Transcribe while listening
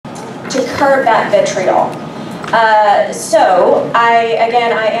to curb that vitriol. So, I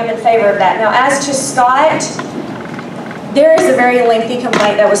am in favor of that. Now, as to Scott, there is a very lengthy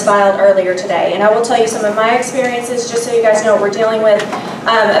complaint that was filed earlier today, and I will tell you some of my experiences, just so you guys know what we're dealing with.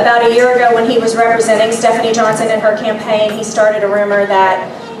 About a year ago, when he was representing Stephanie Johnson in her campaign, he started a rumor that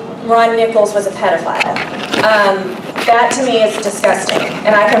Ron Nichols was a pedophile. That to me is disgusting,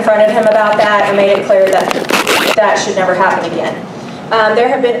 and I confronted him about that and made it clear that that should never happen again. There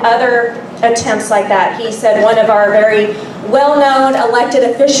have been other attempts like that. He said one of our very well-known elected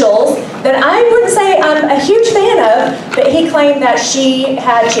officials that I wouldn't say I'm a huge fan of, but he claimed that she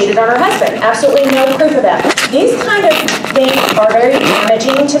had cheated on her husband. Absolutely no proof of that. These kind of things are very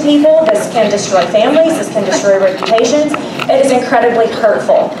damaging to people. This can destroy families. This can destroy reputations. It is incredibly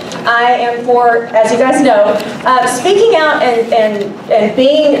hurtful. I am for, as you guys know, speaking out and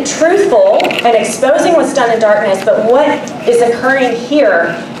being truthful and exposing what's done in darkness, but what is occurring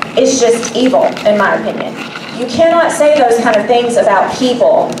here is just evil, in my opinion. You cannot say those kind of things about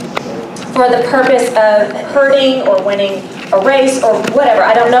people for the purpose of hurting or winning a race or whatever.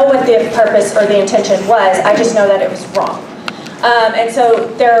 I don't know what the purpose or the intention was. I just know that it was wrong. And so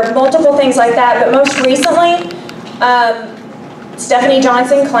there are multiple things like that, but most recently, Stephanie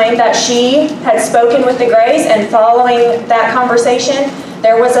Johnson claimed that she had spoken with the Grays, and following that conversation,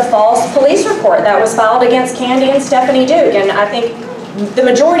 there was a false police report that was filed against Candy and Stephanie Duke. And I think the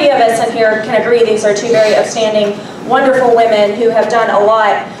majority of us in here can agree these are two very upstanding, wonderful women who have done a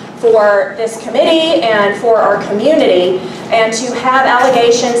lot for this committee and for our community. And to have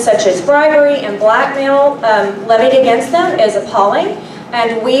allegations such as bribery and blackmail levied against them is appalling.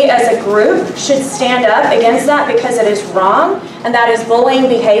 And we as a group should stand up against that because it is wrong, and that is bullying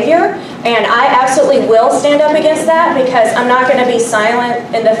behavior. And I absolutely will stand up against that because I'm not going to be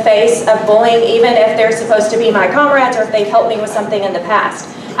silent in the face of bullying, even if they're supposed to be my comrades or if they've helped me with something in the past.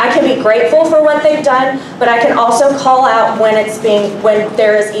 I can be grateful for what they've done, but I can also call out when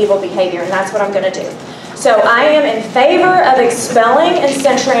there is evil behavior, and that's what I'm going to do. So I am in favor of expelling and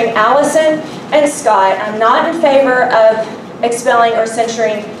censuring Allison and Scott. I'm not in favor of expelling or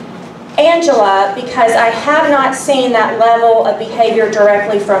censuring Angela because I have not seen that level of behavior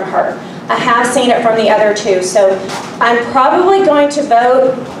directly from her. I have seen it from the other two. So I'm probably going to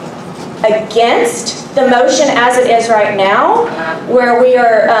vote against the motion as it is right now, where we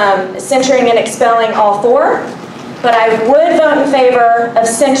are censuring and expelling all four. But I would vote in favor of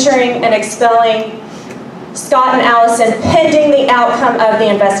censuring and expelling Scott and Allison pending the outcome of the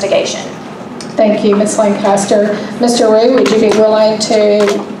investigation. Thank you, Ms. Lancaster. Mr. Rue, would you be willing to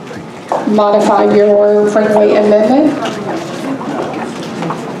modify your friendly amendment?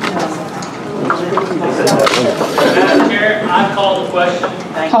 Madam Chair, I call the question.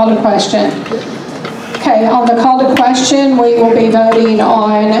 Call to question. Okay, on the call to question, we will be voting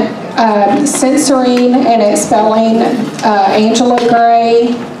on censoring and expelling Angela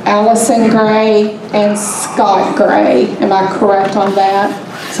Gray, Allison Gray, and Scott Gray. Am I correct on that?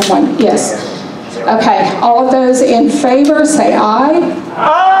 Someone, yes. Okay, all of those in favor say aye.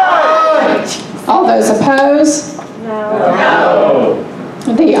 Aye! All those opposed? No.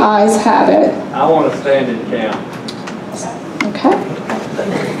 No. The ayes have it. I want to stand and count. Okay.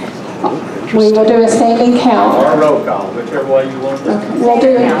 We will do a standing count. Or a roll call, whichever way you want to.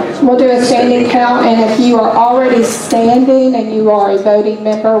 Okay. We'll do a standing count, and if you are already standing and you are a voting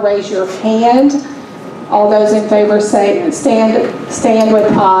member, raise your hand. All those in favor say stand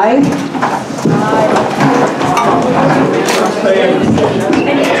with aye. And you do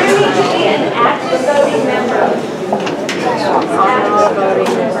need to be an active voting member.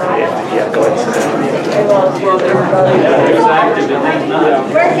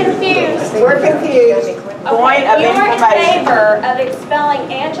 We're confused. We're confused. Point of You are in information. favor of expelling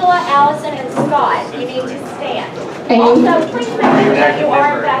Angela, Allison, and Scott. You need to stand. And Also, please mention that you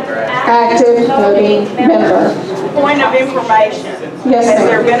are in fact an active voting member. Point of information. Yes, Has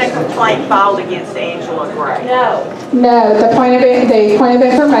there ma'am. been a complaint filed against Angela Gray? No. No, the point of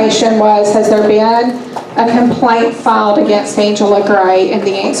information was, has there been a complaint filed against Angela Gray? And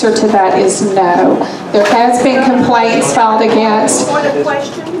the answer to that is no. There has been complaints filed against, Point of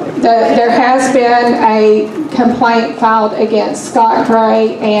question? there has been a complaint filed against Scott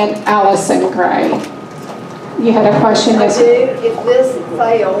Gray and Allison Gray. You had a question? I Yes. do. If this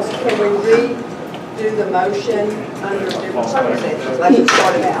fails, can we redo the motion under different circumstances, like it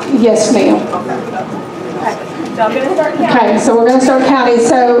started out? Yes, ma'am. So I'm going to start counting. Okay, so we're going to start counting.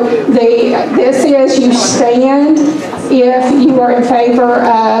 So this is you stand if you are in favor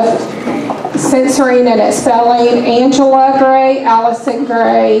of censoring and expelling Angela Gray, Allison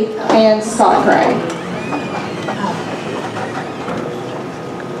Gray, and Scott Gray.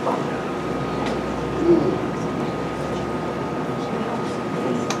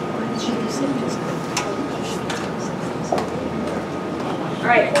 All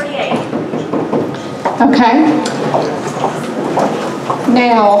right, 48. Okay.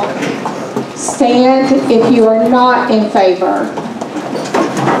 Now, stand if you are not in favor.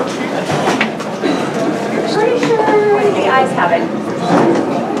 Pretty sure the ayes have it.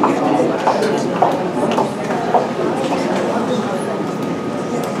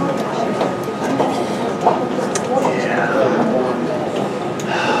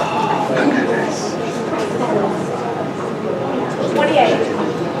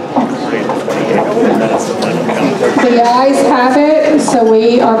 The ayes have it, so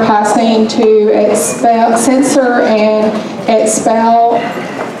we are passing to expel, censor and expel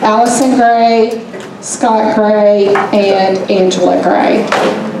Allison Gray, Scott Gray, and Angela Gray.